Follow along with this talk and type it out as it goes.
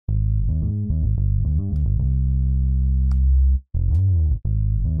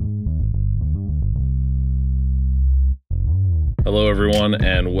Hello everyone,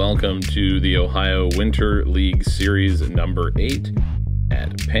 and welcome to the Ohio Winter League Series number 8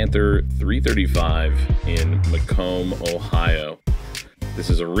 at Panther 335 in McComb, Ohio. This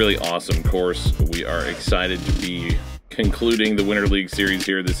is a really awesome course. We are excited to be concluding the Winter League Series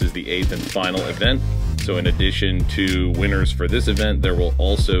here. This is the 8th and final event. So in addition to winners for this event, there will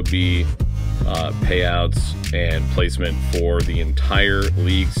also be payouts and placement for the entire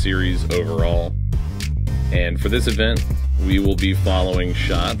league series overall. And for this event, we will be following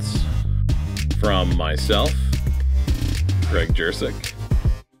shots from myself, Greg Jersick,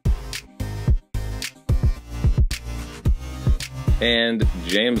 and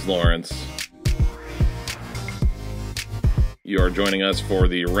James Lawrence. You are joining us for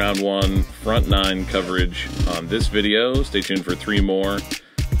the round 1 front 9 coverage on this video. Stay tuned for 3 more.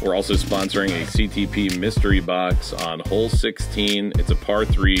 We're also sponsoring a CTP mystery box on hole 16. It's a par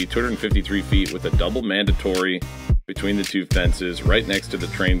 3, 253 feet with a double mandatory between the two fences right next to the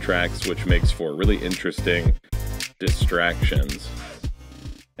train tracks, which makes for really interesting distractions.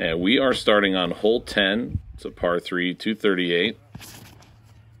 And we are starting on hole 10. It's a par 3, 238.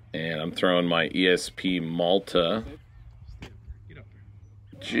 And I'm throwing my ESP Malta.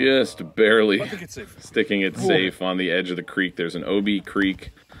 Just barely sticking it safe on the edge of the creek. There's an OB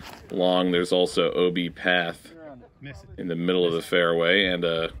creek long. There's also OB path in the middle of the fairway and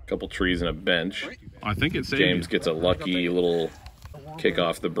a couple trees and a bench. I think it's James gets a lucky little kick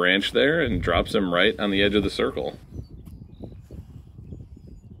off the branch there and drops him right on the edge of the circle.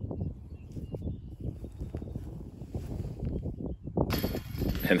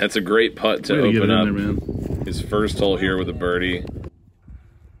 And that's a great putt to open up his first hole here with a birdie.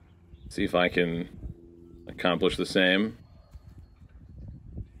 See if I can accomplish the same.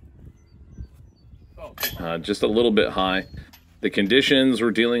 Just a little bit high. The conditions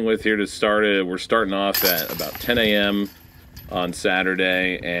we're dealing with here to start it, we're starting off at about 10 a.m. on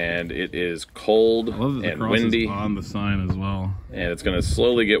Saturday, and it is cold and windy. On the sign as well. And it's going to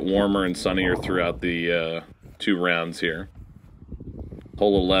slowly get warmer and sunnier throughout the 2 rounds here.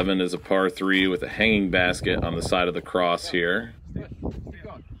 Hole 11 is a par 3 with a hanging basket on the side of the cross here.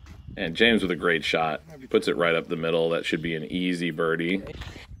 And James with a great shot. Puts it right up the middle. That should be an easy birdie.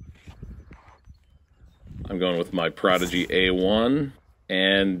 I'm going with my Prodigy A1.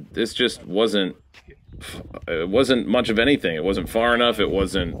 And this just wasn't much of anything. It wasn't far enough. It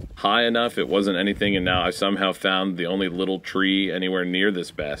wasn't high enough. It wasn't anything. And now I somehow found the only little tree anywhere near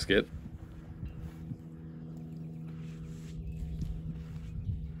this basket.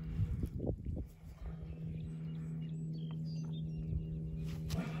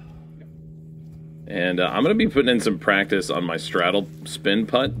 And I'm going to be putting in some practice on my straddle spin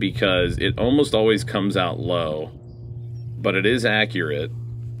putt because it almost always comes out low, but it is accurate.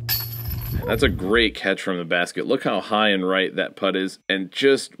 That's a great catch from the basket. Look how high and right that putt is, and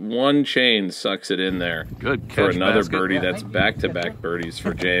just one chain sucks it in there. Good catch, for another basket. birdie. That's back-to-back birdies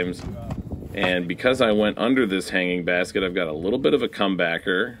for James. And because I went under this hanging basket, I've got a little bit of a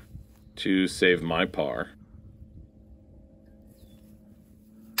comebacker to save my par.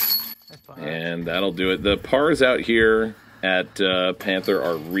 And that'll do it. The pars out here at Panther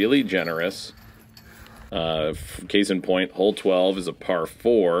are really generous. Case in point, hole 12 is a par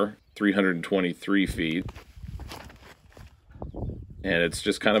 4, 323 feet. And it's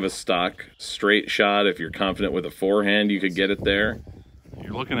just kind of a stock straight shot. If you're confident with a forehand, you could get it there.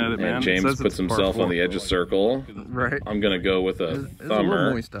 You're looking at it, man. And James puts himself on the edge of circle. Right. I'm going to go with a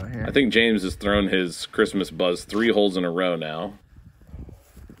thumber. I think James has thrown his Christmas buzz 3 holes in a row now.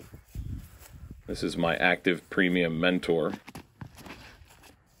 This is my active premium mentor.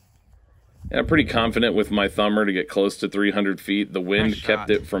 And I'm pretty confident with my thumber to get close to 300 feet. The wind kept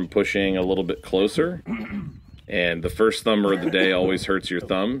it from pushing a little bit closer. And the first thumber of the day always hurts your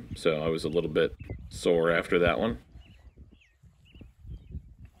thumb. So I was a little bit sore after that one.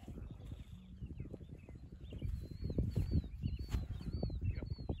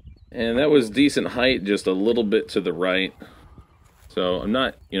 And that was decent height, just a little bit to the right. So I'm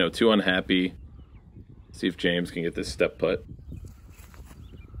not, too unhappy. See if James can get this step putt.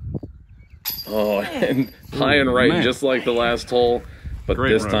 Oh, and high and right, just like the last hole. But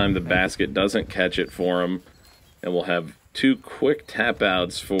this time the basket doesn't catch it for him. And we'll have 2 quick tap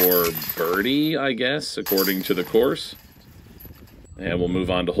outs for birdie, I guess, according to the course. And we'll move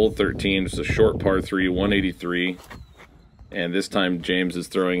on to hole 13. It's a short par 3, 183. And this time James is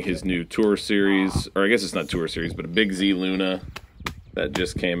throwing his new Tour Series, or I guess it's not Tour Series, but a Big Z Luna that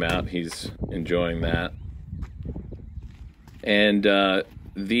just came out. He's enjoying that. And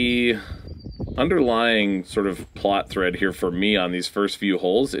the underlying sort of plot thread here for me on these first few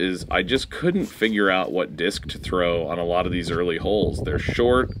holes is I just couldn't figure out what disc to throw on a lot of these early holes. They're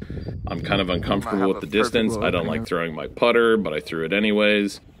short. I'm kind of uncomfortable with the distance. I don't like throwing my putter, but I threw it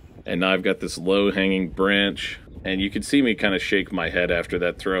anyways. And now I've got this low-hanging branch, and you could see me kind of shake my head after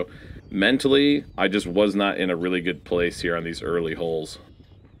that throw. Mentally, I just was not in a really good place here on these early holes.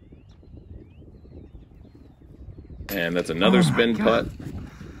 And that's another spin putt.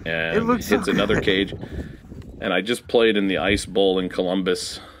 And hits so another cage. And I just played in the Ice Bowl in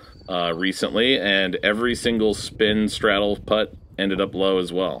Columbus recently, and every single spin straddle putt ended up low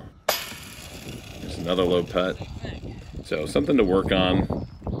as well. There's another low putt. So something to work on,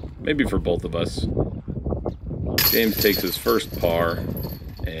 maybe for both of us. James takes his first par,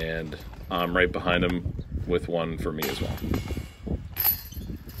 and I'm right behind him with one for me as well.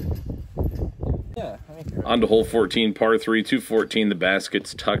 On to hole 14, par 3, 214. The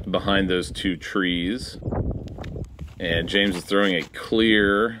basket's tucked behind those two trees. And James is throwing a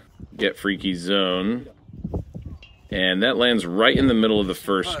clear get freaky zone. And that lands right in the middle of the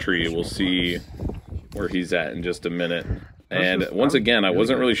first tree. We'll see where he's at in just a minute. And once again, I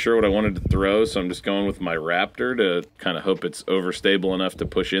wasn't really sure what I wanted to throw, so I'm just going with my Raptor to kind of hope it's overstable enough to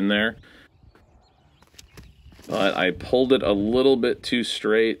push in there. But I pulled it a little bit too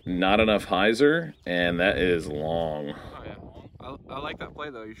straight, not enough hyzer, and that is long. Oh yeah, I like that play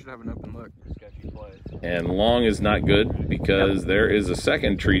though. You should have an open look. Sketchy play. And long is not good because there is a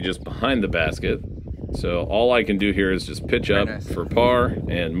second tree just behind the basket. So all I can do here is just pitch up for par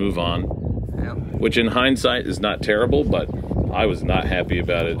and move on. Which in hindsight is not terrible, but I was not happy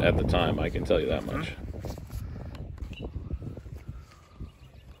about it at the time, I can tell you that much.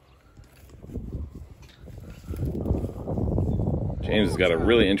 James has got a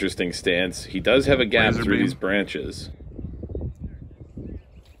really interesting stance. He does have a gap through these branches.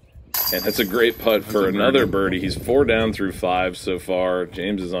 And that's a great putt for another birdie. He's 4 down through 5 so far.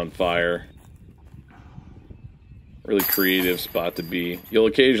 James is on fire. Really creative spot to be. You'll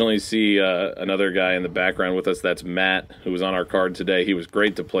occasionally see another guy in the background with us. That's Matt, who was on our card today. He was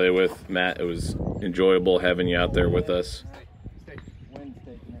great to play with. Matt, it was enjoyable having you out there with us.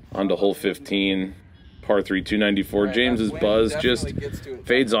 On to hole 15. Par 3, 294. James's buzz just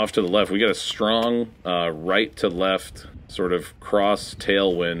fades off to the left. We got a strong right to left sort of cross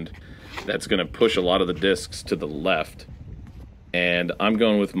tailwind that's going to push a lot of the discs to the left. And I'm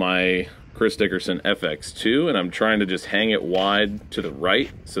going with my Chris Dickerson FX2, and I'm trying to just hang it wide to the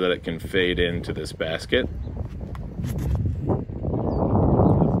right so that it can fade into this basket.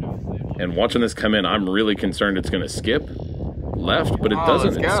 And watching this come in, I'm really concerned it's going to skip left, but it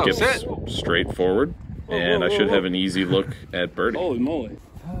doesn't. It skips straight forward. And I should have an easy look at birdie. Holy moly.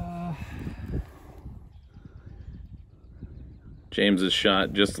 James's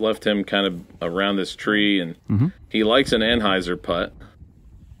shot just left him kind of around this tree, and he likes an Anheuser putt.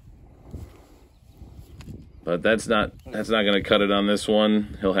 But that's not going to cut it on this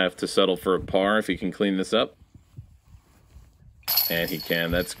one. He'll have to settle for a par if he can clean this up. And he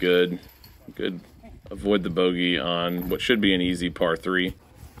can. That's good. Good. Avoid the bogey on what should be an easy par 3.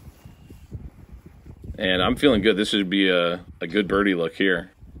 And I'm feeling good. This should be a good birdie look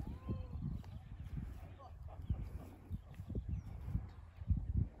here.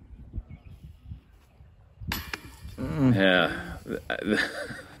 Yeah.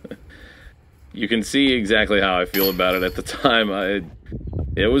 You can see exactly how I feel about it at the time.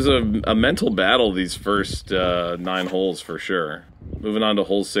 It was a mental battle these first 9 holes for sure. Moving on to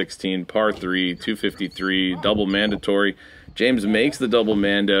hole 16, par 3, 253, double mandatory. James makes the double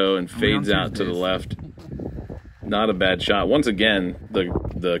mando and fades out to the left. Not a bad shot. Once again,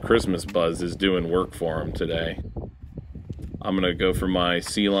 the Christmas buzz is doing work for him today. I'm going to go for my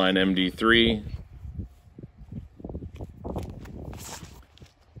C-Line MD3.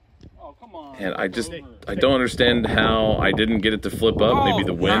 And I don't understand how I didn't get it to flip up. Maybe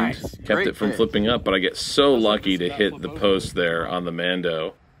the wind kept it from flipping up, but I get so lucky to hit the post there on the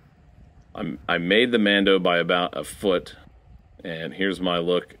mando. I made the mando by about a foot, and here's my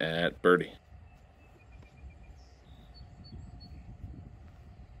look at birdie.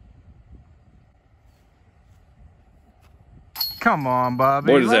 Come on, Bobby.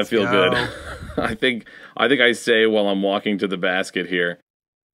 Boy, does that feel good. I think I say while I'm walking to the basket here,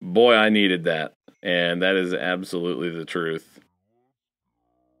 boy, I needed that. And that is absolutely the truth.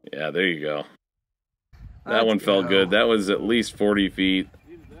 Yeah, there you go. That one felt good. That was at least 40 feet.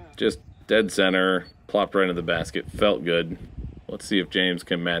 Just dead center. Plopped right into the basket. Felt good. Let's see if James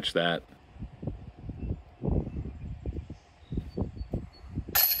can match that.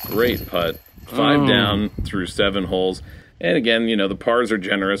 Great putt. 5 down through 7 holes. And again, you know, the pars are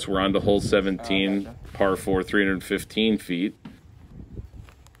generous. We're on to hole 17, par 4, 315 feet.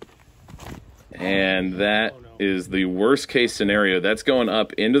 And that is the worst case scenario. That's going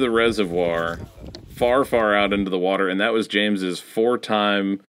up into the reservoir, far, far out into the water. And that was James's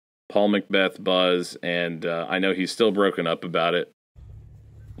 4-time Paul Macbeth buzz. And I know he's still broken up about it.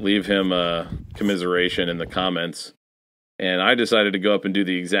 Leave him a commiseration in the comments. And I decided to go up and do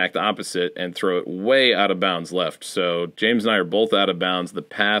the exact opposite and throw it way out of bounds left. So James and I are both out of bounds. The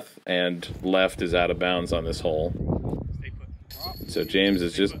path and left is out of bounds on this hole. So James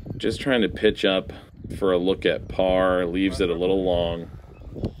is just trying to pitch up for a look at par, leaves it a little long.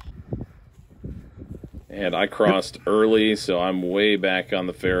 And I crossed early, so I'm way back on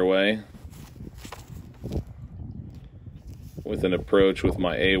the fairway with an approach with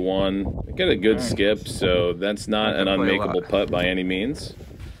my A1. I get a good skip, so that's not an unmakeable putt by any means.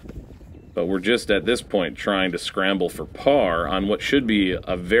 But we're just at this point trying to scramble for par on what should be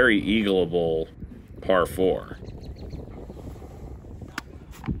a very eagleable par 4.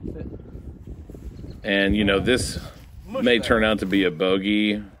 And, you know, this may turn out to be a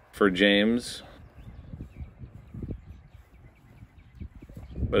bogey for James,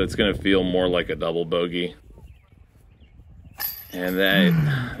 but it's going to feel more like a double bogey. And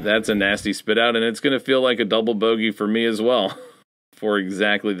that's a nasty spit out, and it's going to feel like a double bogey for me as well, for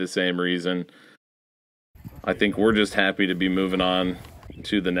exactly the same reason. I think we're just happy to be moving on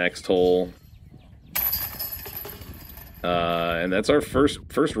to the next hole. And that's our first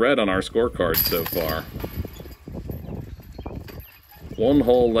red on our scorecard so far. One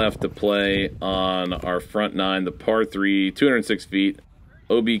hole left to play on our front 9, the par 3, 206 feet.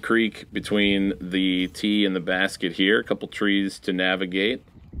 OB Creek between the tee and the basket here. A couple trees to navigate.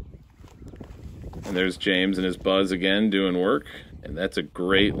 And there's James and his buzz again doing work. And that's a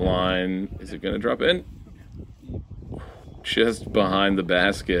great line. Is it going to drop in? Just behind the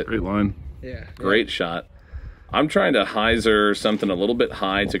basket. Great line. Yeah. Great shot. I'm trying to hyzer something a little bit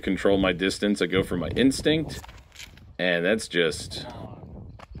high to control my distance. I go for my instinct. And that's just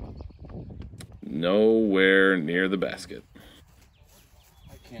nowhere near the basket.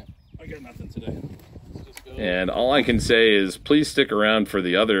 I got nothing today. And all I can say is please stick around for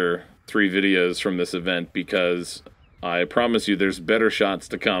the other 3 videos from this event, because I promise you there's better shots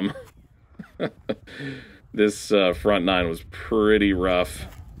to come. This front 9 was pretty rough.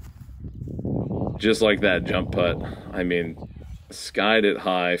 Just like that jump putt. I mean, skied it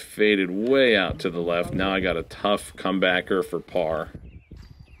high, faded way out to the left. Now I got a tough comebacker for par.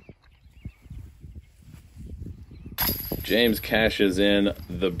 James cashes in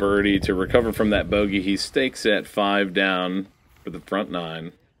the birdie to recover from that bogey. He stakes at 5 down for the front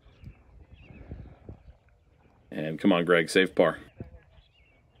 9. And come on, Greg, save par.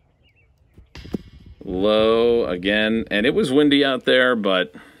 Low again, and it was windy out there,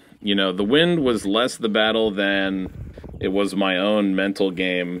 but, you know, the wind was less the battle than it was my own mental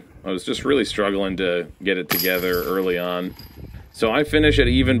game. I was just really struggling to get it together early on. So I finish at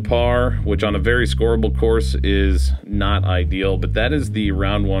even par, which on a very scoreable course is not ideal, but that is the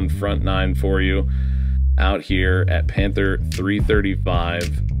round 1 front 9 for you out here at Panther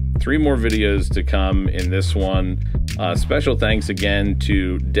 335. 3 more videos to come in this one. Special thanks again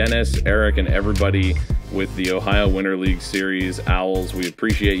to Dennis, Eric, and everybody with the Ohio Winter League Series, OWLS. We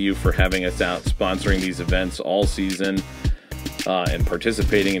appreciate you for having us out sponsoring these events all season. And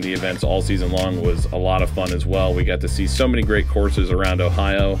participating in the events all season long was a lot of fun as well. We got to see so many great courses around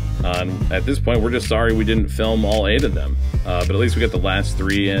Ohio. And at this point, we're just sorry we didn't film all 8 of them. But at least we got the last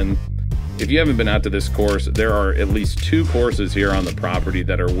 3 in. If you haven't been out to this course, there are at least 2 courses here on the property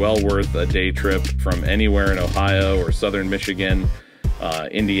that are well worth a day trip from anywhere in Ohio or southern Michigan,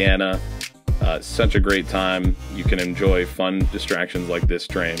 Indiana. Such a great time. You can enjoy fun distractions like this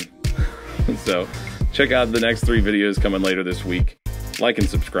train. So check out the next 3 videos coming later this week. Like and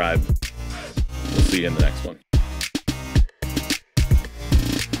subscribe. We'll see you in the next one.